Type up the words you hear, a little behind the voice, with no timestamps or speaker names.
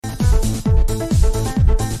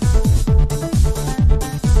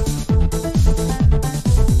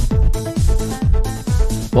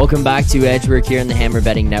Welcome back to Edgework here on the Hammer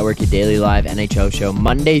Betting Network, a daily live NHL show,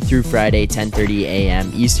 Monday through Friday, 10:30 a.m.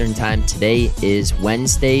 Eastern Time. Today is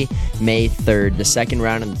Wednesday, May 3rd. The second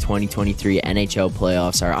round of the 2023 NHL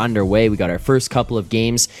playoffs are underway. We got our first couple of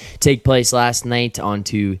games take place last night, on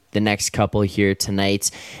to the next couple here tonight.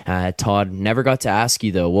 Todd, never got to ask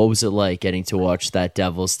you, though, what was it like getting to watch that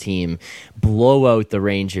Devils team blow out the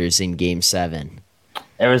Rangers in Game 7?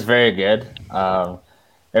 It was very good.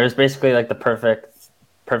 It was basically like the perfect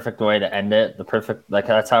way to end it.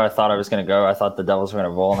 That's how I thought I was going to go. I thought the Devils were going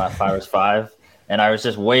to roll in that 5-5, and I was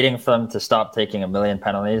just waiting for them to stop taking a million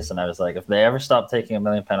penalties. And I was like, if they ever stop taking a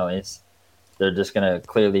million penalties, they're just going to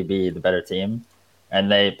clearly be the better team. And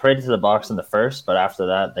they paraded to the box in the first, but after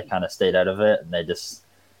that, they kind of stayed out of it, and they just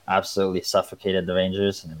absolutely suffocated the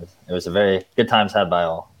Rangers. And it was a very good times had by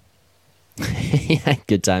all. Yeah,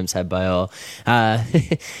 good times had by all.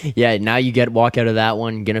 Yeah, now you walk out of that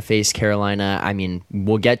one, gonna face Carolina. I mean,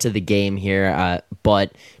 we'll get to the game here,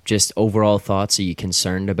 but just overall thoughts. Are you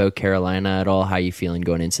concerned about Carolina at all? How are you feeling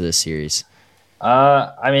going into this series?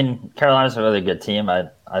 I mean, Carolina's a really good team. I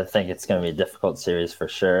think it's going to be a difficult series for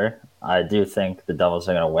sure. I do think the Devils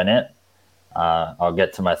are going to win it. I'll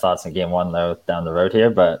get to my thoughts in Game 1 though down the road here,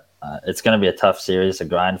 but it's going to be a tough series, a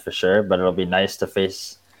grind for sure. But it'll be nice to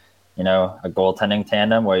face a goaltending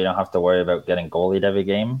tandem where you don't have to worry about getting goalied every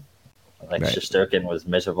game. Like right. Shesterkin was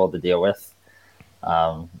miserable to deal with.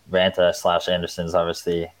 Vanta / Anderson's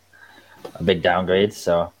obviously a big downgrade,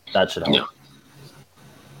 so that should help.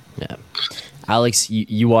 Yeah. Alex,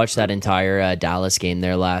 you watched that entire Dallas game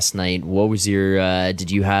there last night. What was your did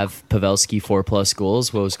you have Pavelski 4+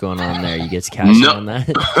 goals? What was going on there? You get to cash in on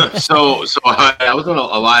that? so I was on a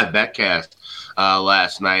live betcast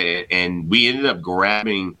last night, and we ended up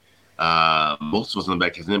grabbing most of us on the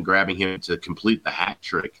betcast ended up grabbing him to complete the hat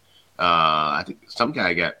trick. I think some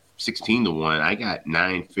guy got 16-1. I got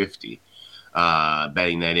 950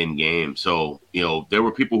 betting that in game. So, there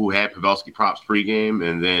were people who had Pavelski props pregame,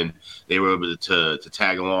 and then they were able to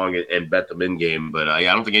tag along and bet them in game. But I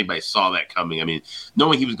don't think anybody saw that coming. I mean,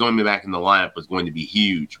 knowing he was going to be back in the lineup was going to be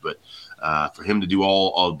huge, but for him to do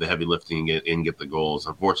all of the heavy lifting and get the goals,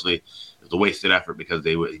 unfortunately, it was a wasted effort because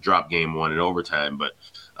he dropped Game 1 in overtime. But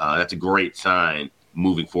that's a great sign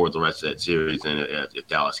moving forward the rest of that series, and if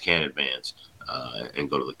Dallas can advance and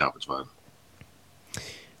go to the conference final.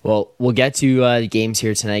 Well, we'll get to the games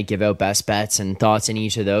here tonight, give out best bets and thoughts in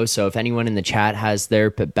each of those. So if anyone in the chat has their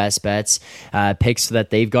best bets, picks that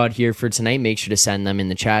they've got here for tonight, make sure to send them in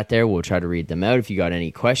the chat there. We'll try to read them out. If you got any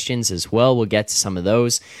questions as well, we'll get to some of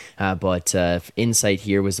those. But Insight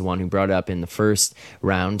here was the one who brought up in the first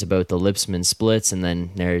round about the Lipsman splits, and then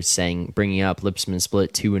they're bringing up Lipsman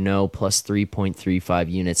split 2-0 plus 3.35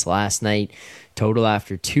 units last night. Total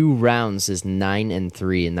after 2 rounds is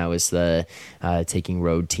 9-3, and that was the taking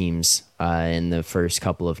road teams in the first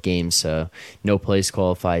couple of games. So no place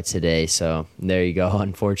qualified today. So there you go,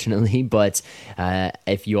 unfortunately. But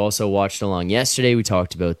if you also watched along yesterday, we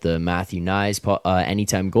talked about the Matthew Nyes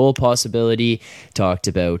anytime goal possibility. Talked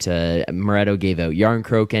about Moretto gave out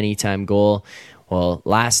Yarncroke anytime goal. Well,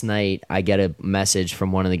 last night, I get a message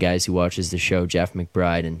from one of the guys who watches the show, Jeff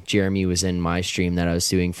McBride, and Jeremy was in my stream that I was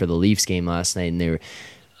doing for the Leafs game last night, and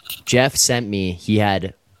Jeff sent me, he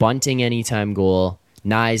had Bunting anytime goal,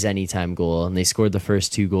 Nyes anytime goal, and they scored the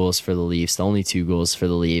first 2 goals for the Leafs, the only 2 goals for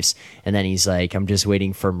the Leafs, and then he's like, I'm just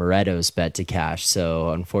waiting for Moretto's bet to cash, so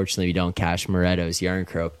unfortunately we don't cash Moretto's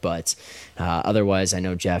Yarncroke, but otherwise I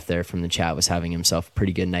know Jeff there from the chat was having himself a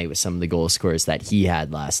pretty good night with some of the goal scores that he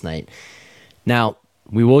had last night. Now,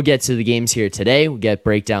 we will get to the games here today. We'll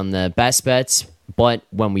break down the best bets. But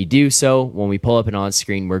when we do so, when we pull up an odds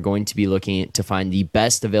screen, we're going to be looking to find the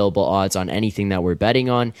best available odds on anything that we're betting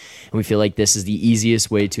on. And we feel like this is the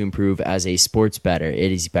easiest way to improve as a sports bettor.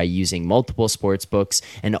 It is by using multiple sports books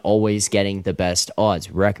and always getting the best odds.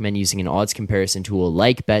 We recommend using an odds comparison tool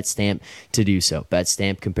like BetStamp to do so.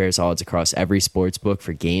 BetStamp compares odds across every sports book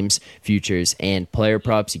for games, futures, and player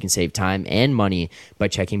props. You can save time and money by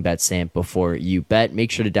checking BetStamp before you bet.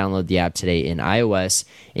 Make sure to download the app today in iOS,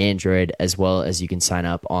 Android, as well as you can sign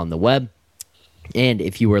up on the web. And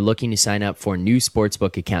if you are looking to sign up for new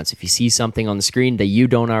sportsbook accounts, if you see something on the screen that you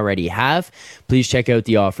don't already have, please check out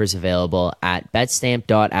the offers available at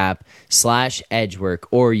betstamp.app/edgework,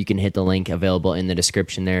 or you can hit the link available in the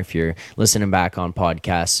description there if you're listening back on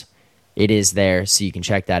podcasts. It is there, so you can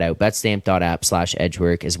check that out,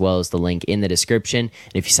 betstamp.app/edgework, as well as the link in the description.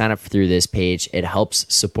 And if you sign up through this page, it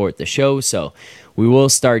helps support the show. So we will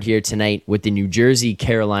start here tonight with the New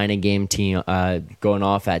Jersey-Carolina game team going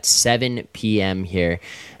off at 7 p.m. here.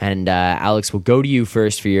 And Alex, we'll go to you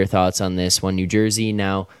first for your thoughts on this one. New Jersey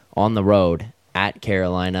now on the road at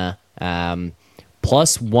Carolina.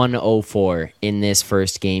 Plus 104 in this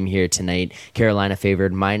first game here tonight. Carolina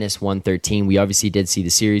favored minus 113. We obviously did see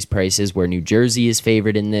the series prices where New Jersey is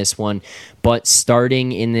favored in this one, but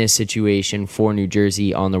starting in this situation for New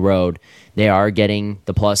Jersey on the road, they are getting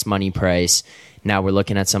the plus money price. Now we're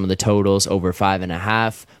looking at some of the totals over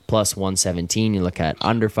 5.5 plus 117. You look at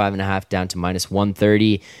under 5.5 down to minus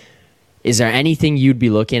 130. Is there anything you'd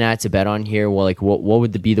be looking at to bet on here? Well, like what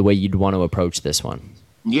would be the way you'd want to approach this one?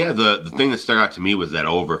 Yeah, the thing that stuck out to me was that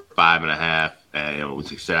over 5.5. Like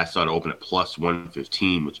I said, I saw it open at plus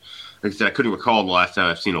 115, which, like I said, I couldn't recall the last time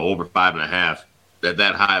I've seen an over 5.5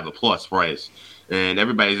 that high of a plus price. And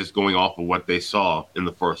everybody's just going off of what they saw in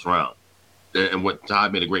the first round. And what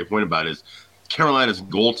Todd made a great point about is Carolina's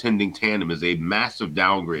goaltending tandem is a massive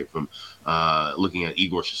downgrade from looking at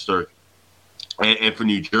Igor Shesterkin. And for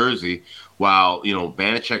New Jersey, while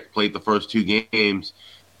Vanacek played the first two games.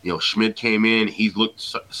 Schmidt came in. He's looked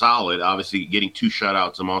solid, obviously getting 2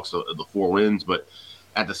 shutouts amongst the 4 wins. But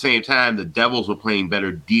at the same time, the Devils were playing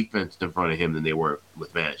better defense in front of him than they were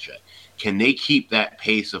with Vanacek. Can they keep that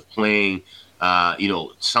pace of playing,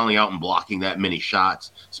 selling out and blocking that many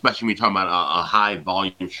shots, especially when you're talking about a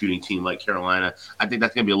high-volume shooting team like Carolina? I think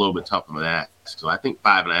that's going to be a little bit tough of an ask. So I think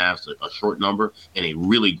 5.5 is a short number and a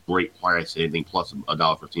really great price, anything plus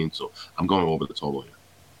 $1.15. So I'm going over the total here.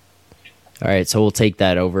 All right, so we'll take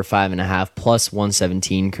that over 5.5 plus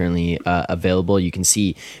 117 currently available. You can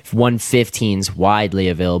see 115 is widely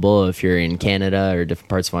available. If you're in Canada or different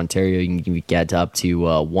parts of Ontario, you can get up to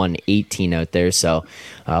 118 out there. So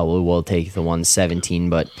we'll take the 117.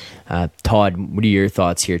 But Todd, what are your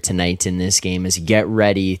thoughts here tonight in this game as you get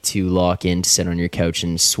ready to lock in to sit on your couch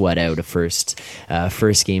and sweat out a first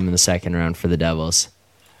game in the second round for the Devils?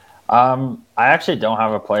 I actually don't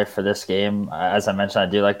have a play for this game. As I mentioned, I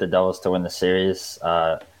do like the Devils to win the series.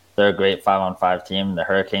 They're a great 5-on-5 team. The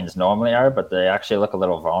Hurricanes normally are, but they actually look a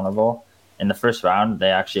little vulnerable. In the first round, they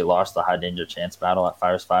actually lost the high danger chance battle at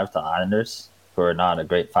 5-5 to Islanders, who are not a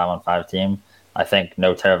great 5-on-5 team. I think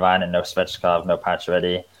no Teravainen, no Svechnikov, no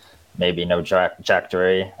Pacioretty, maybe no Jack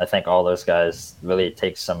Drury. I think all those guys really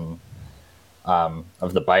take some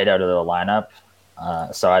of the bite out of the lineup.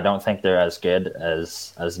 So I don't think they're as good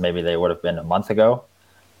as maybe they would have been a month ago.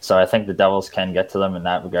 So I think the Devils can get to them in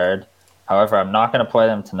that regard. However, I'm not going to play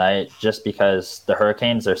them tonight just because the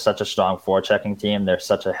Hurricanes are such a strong forechecking team. They're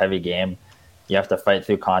such a heavy game. You have to fight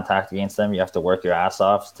through contact against them. You have to work your ass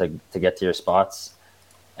off to get to your spots.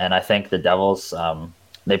 And I think the Devils,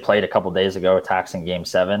 they played a couple days ago taxing Game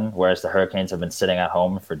 7, whereas the Hurricanes have been sitting at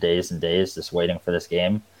home for days and days just waiting for this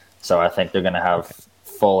game. So I think they're going to have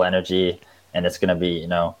full energy. And it's going to be,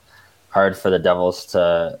 hard for the Devils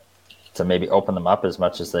to maybe open them up as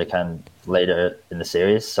much as they can later in the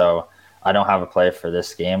series. So I don't have a play for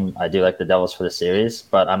this game. I do like the Devils for the series,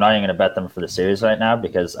 but I'm not even going to bet them for the series right now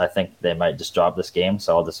because I think they might just drop this game.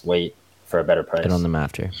 So I'll just wait for a better price. Bet on them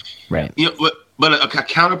after, right? But a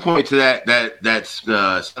counterpoint to that's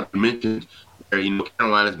mentioned. Where,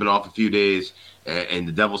 Carolina's been off a few days. And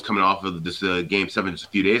the Devils coming off of this Game 7 just a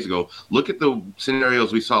few days ago. Look at the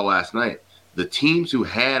scenarios we saw last night. The teams who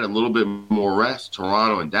had a little bit more rest,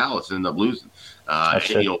 Toronto and Dallas, ended up losing.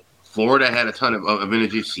 Florida had a ton of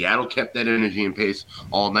energy. Seattle kept that energy and pace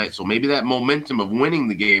all night. So maybe that momentum of winning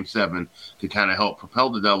the Game 7 could kind of help propel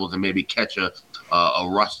the Devils and maybe catch a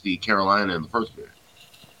rusty Carolina in the first period.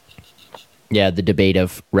 Yeah, the debate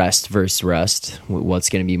of rest versus rust. What's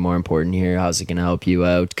going to be more important here? How's it going to help you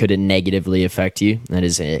out? Could it negatively affect you? That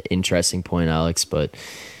is an interesting point, Alex. But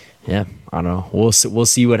yeah, I don't know. We'll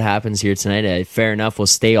see what happens here tonight. Fair enough. We'll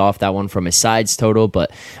stay off that one from a sides total,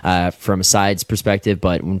 but from a sides perspective.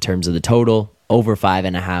 But in terms of the total, over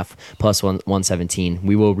 5.5 plus 117.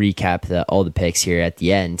 We will recap all the picks here at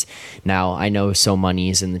the end. Now, I know So Money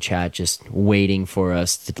is in the chat just waiting for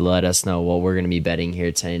us to let us know what we're going to be betting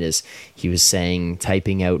here tonight. As he was saying,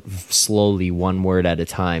 typing out slowly one word at a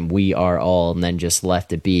time, we are all, and then just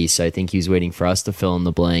left it be. So I think he was waiting for us to fill in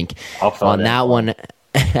the blank on that one.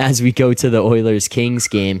 As we go to the Oilers-Kings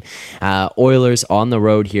game, Oilers on the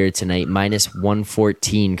road here tonight, minus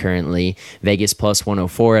 114 currently. Vegas plus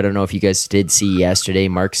 104. I don't know if you guys did see yesterday,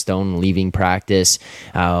 Mark Stone leaving practice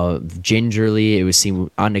gingerly. It was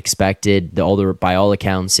unexpected. By all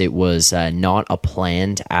accounts, it was not a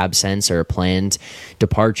planned absence or a planned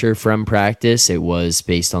departure from practice. It was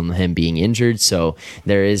based on him being injured. So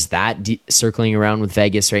there is that circling around with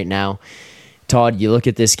Vegas right now. Todd, you look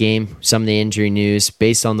at this game, some of the injury news,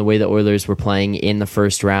 based on the way the Oilers were playing in the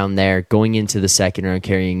first round there, going into the second round,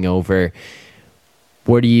 carrying over.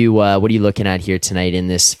 What are you looking at here tonight in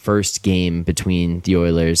this first game between the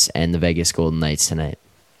Oilers and the Vegas Golden Knights tonight?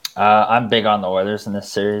 I'm big on the Oilers in this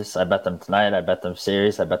series. I bet them tonight. I bet them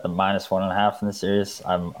series. I bet them -1.5 in the series.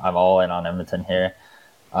 I'm all in on Edmonton here.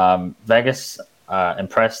 Vegas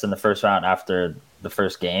impressed in the first round after the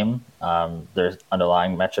first game. Their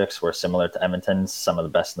underlying metrics were similar to Edmonton's, some of the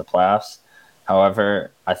best in the playoffs.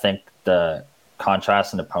 However, I think the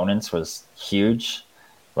contrast in opponents was huge.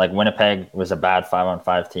 Like Winnipeg was a bad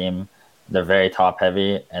 5-on-5 team. They're very top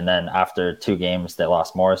heavy. And then after 2 games, they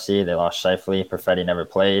lost Morrissey, they lost Scheifele. Perfetti never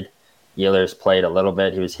played. Ehlers played a little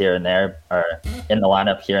bit. He was here and there, or in the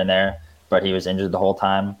lineup here and there, but he was injured the whole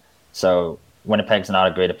time. So Winnipeg's not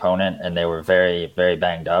a great opponent, and they were very, very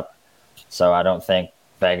banged up. So I don't think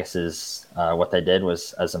Vegas's what they did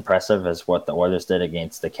was as impressive as what the Oilers did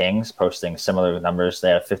against the Kings, posting similar numbers.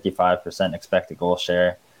 They had a 55% expected goal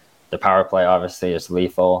share. The power play obviously is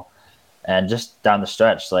lethal. And just down the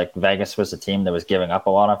stretch, like Vegas was a team that was giving up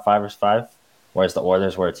a lot on 5-5, whereas the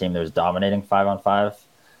Oilers were a team that was dominating 5-on-5.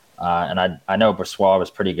 And I know Brossoit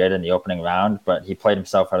was pretty good in the opening round, but he played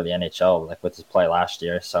himself out of the NHL like with his play last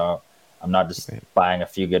year. So I'm not just buying a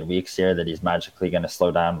few good weeks here that he's magically going to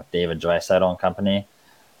slow down with David Draisaitl and company.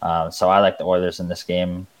 So I like the Oilers in this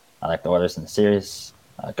game. I like the Oilers in the series.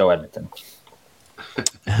 Go Edmonton.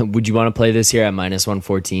 Would you want to play this here at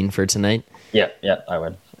 -114 for tonight? Yeah, I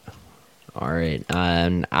would. All right.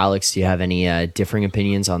 Alex, do you have any differing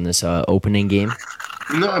opinions on this opening game?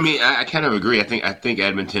 No, I mean I kind of agree. I think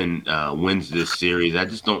Edmonton wins this series. I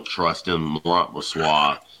just don't trust him, Laurent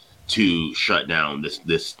Brossoit, to shut down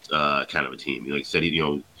this kind of a team. Like I said,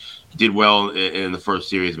 he did well in the first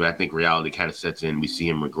series, but I think reality kind of sets in. We see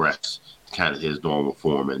him regress to kind of his normal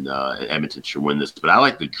form, and Edmonton should win this. But I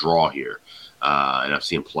like the draw here, and I've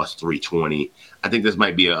seen plus 320. I think this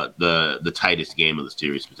might be the tightest game of the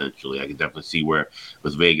series potentially. I can definitely see where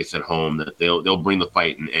with Vegas at home that they'll bring the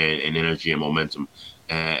fight and energy and momentum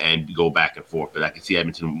and go back and forth. But I can see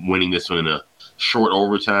Edmonton winning this one in a short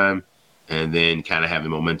overtime and then kind of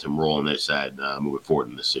having momentum roll on their side moving forward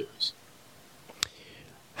in this series.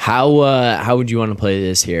 How would you want to play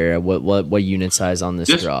this here? What unit size on this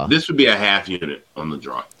draw? This would be a half unit on the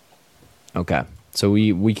draw. Okay. So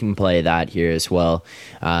we can play that here as well.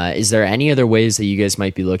 Is there any other ways that you guys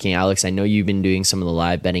might be looking? Alex, I know you've been doing some of the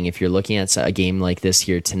live betting. If you're looking at a game like this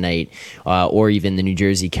here tonight, or even the New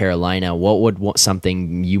Jersey-Carolina, what would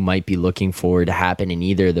something you might be looking for to happen in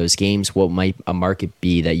either of those games? What might a market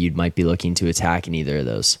be that you might be looking to attack in either of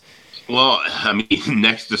those? Well, I mean,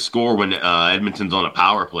 next to score when Edmonton's on a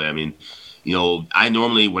power play. I mean, I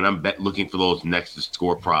normally, when I'm looking for those next to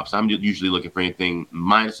score props, I'm usually looking for anything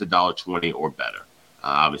minus $1.20 or better.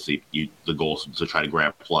 Obviously, the goal is to try to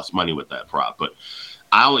grab plus money with that prop. But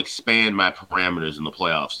I'll expand my parameters in the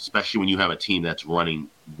playoffs, especially when you have a team that's running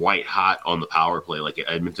white hot on the power play like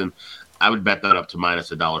Edmonton. I would bet that up to minus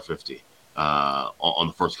 $1.50 on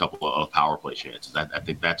the first couple of power play chances. I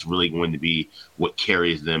think that's really going to be what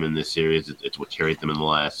carries them in this series. It's what carried them in the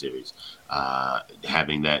last series.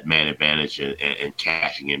 Having that man advantage and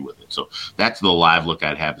cashing in with it. So that's the live look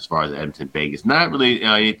I'd have as far as Edmonton Vegas. Not really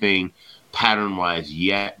anything pattern wise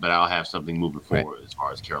yet, but I'll have something moving forward as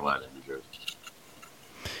far as Carolina and New Jersey.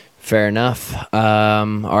 Fair enough.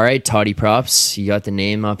 All right, Toddy props. You got the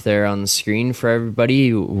name up there on the screen for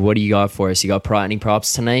everybody. What do you got for us? You got any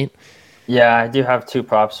props tonight? Yeah, I do have 2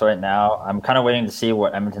 props right now. I'm kind of waiting to see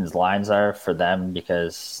what Edmonton's lines are for them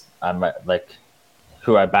because I'm like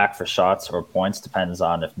who I back for shots or points depends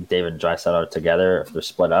on if David and Draisaitl are together or if they're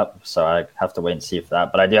split up. So I have to wait and see for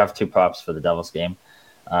that. But I do have 2 props for the Devils game.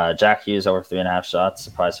 Jack Hughes over 3.5 shots.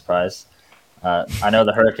 Surprise, surprise. I know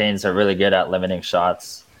the Hurricanes are really good at limiting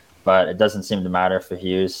shots, but it doesn't seem to matter for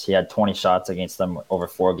Hughes. He had 20 shots against them over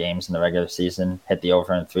 4 games in the regular season, hit the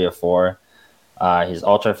over in 3 or 4. He's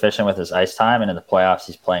ultra efficient with his ice time, and in the playoffs,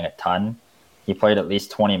 he's playing a ton. He played at least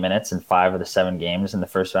 20 minutes in 5 of the 7 games in the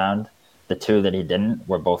first round. The 2 that he didn't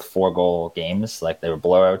were both 4-goal games, like they were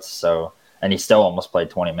blowouts. So, and he still almost played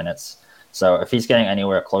 20 minutes. So if he's getting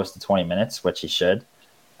anywhere close to 20 minutes, which he should,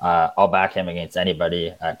 I'll back him against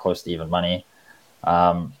anybody at close to even money.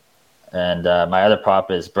 And my other prop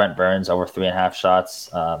is Brent Burns over 3.5 shots,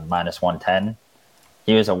 minus 110.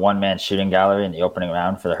 He was a one-man shooting gallery in the opening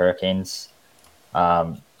round for the Hurricanes.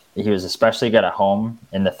 He was especially good at home.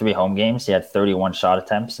 In the 3 home games, he had 31 shot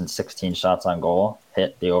attempts and 16 shots on goal,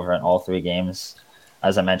 hit the over in all 3 games.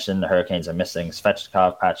 As I mentioned, the Hurricanes are missing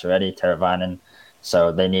Svechnikov, Pacioretty, Teravainen,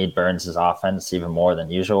 so they need Burns' offense even more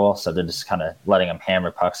than usual. So they're just kind of letting him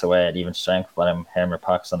hammer pucks away at even strength, let him hammer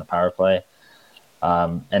pucks on the power play.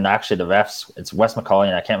 And actually the refs, it's Wes McCauley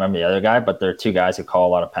and I can't remember the other guy, but there are 2 guys who call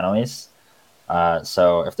a lot of penalties.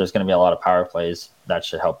 So if there's going to be a lot of power plays, that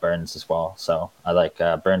should help Burns as well. So I like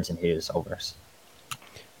Burns and Hughes overs.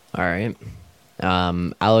 All right.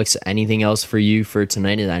 Alex, anything else for you for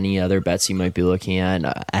tonight? Any other bets you might be looking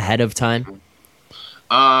at ahead of time?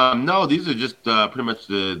 No, these are just pretty much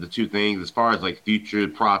the two things as far as like future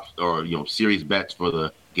props or series bets for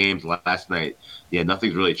the games last night. Yeah,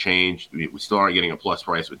 nothing's really changed. We still aren't getting a plus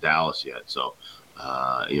price with Dallas yet, so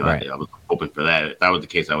Right. I was hoping for that. If that was the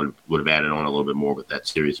case, I would have added on a little bit more with that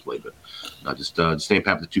series play, but just staying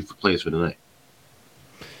pat with the two plays for tonight.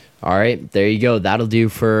 All right, there you go. That'll do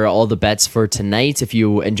for all the bets for tonight. If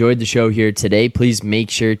you enjoyed the show here today, please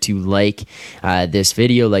make sure to like this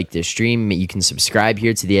video, like this stream. You can subscribe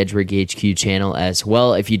here to the Edgework HQ channel as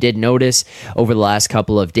well. If you did notice, over the last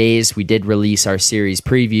couple of days, we did release our series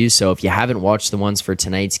previews. So if you haven't watched the ones for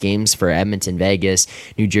tonight's games for Edmonton, Vegas,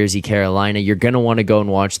 New Jersey, Carolina, you're going to want to go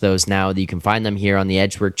and watch those now. You can find them here on the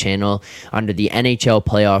Edgework channel under the NHL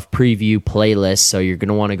playoff preview playlist. So you're going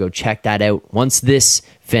to want to go check that out. Once this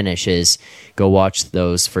finishes, go watch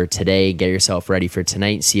those for today. Get yourself ready for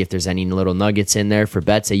tonight. See if there's any little nuggets in there for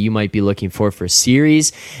bets that you might be looking for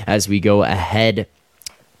series as we go ahead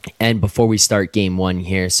and before we start game one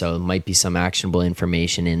here. So it might be some actionable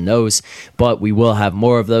information in those, but we will have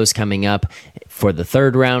more of those coming up for the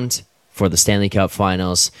third round for the Stanley Cup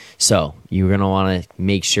Finals. So you're going to want to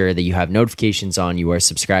make sure that you have notifications on. You are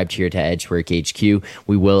subscribed here to Edgework HQ.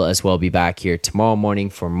 We will as well be back here tomorrow morning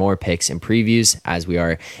for more picks and previews, as we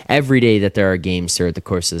are every day that there are games throughout the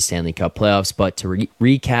course of the Stanley Cup playoffs. But to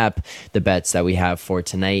recap the bets that we have for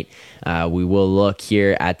tonight, we will look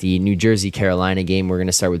here at the New Jersey Carolina game. We're going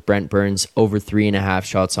to start with Brent Burns over 3.5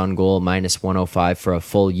 shots on goal, minus 105 for a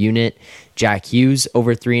full unit. Jack Hughes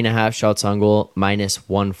over 3.5 shots on goal, minus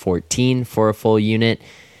 114 for a full unit.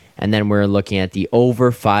 And then we're looking at the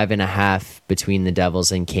over 5.5 between the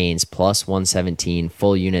Devils and Canes, plus 117,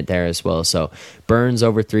 full unit there as well. So Burns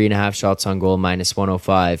over 3.5 shots on goal, minus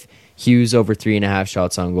 105. Hughes over 3.5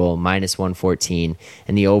 shots on goal, minus 114,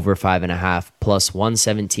 and the over 5.5 plus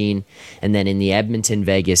 117. And then in the Edmonton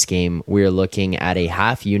Vegas game, we're looking at a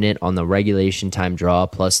half unit on the regulation time draw,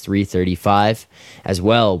 plus 335. As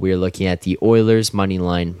well, we're looking at the Oilers money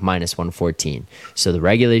line, minus 114. So the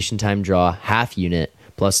regulation time draw, half unit,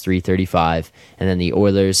 plus 335, and then the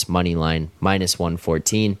Oilers money line, minus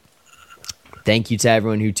 114. Thank you to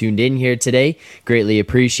everyone who tuned in here today. Greatly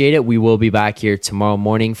appreciate it. We will be back here tomorrow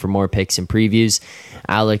morning for more picks and previews.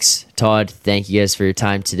 Alex, Todd, thank you guys for your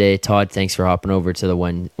time today. Todd, thanks for hopping over to the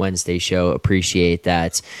Wednesday show. Appreciate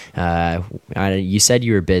that. You said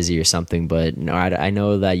you were busy or something, but no, I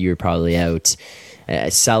know that you were probably out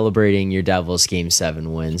celebrating your Devils Game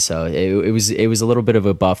 7 win. So it was a little bit of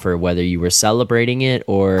a buffer whether you were celebrating it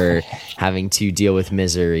or having to deal with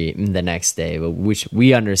misery the next day, which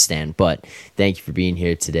we understand. But thank you for being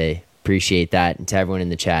here today. Appreciate that. And to everyone in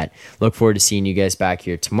the chat, look forward to seeing you guys back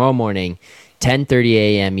here tomorrow morning, 10:30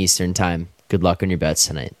 a.m. Eastern Time. Good luck on your bets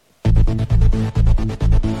tonight.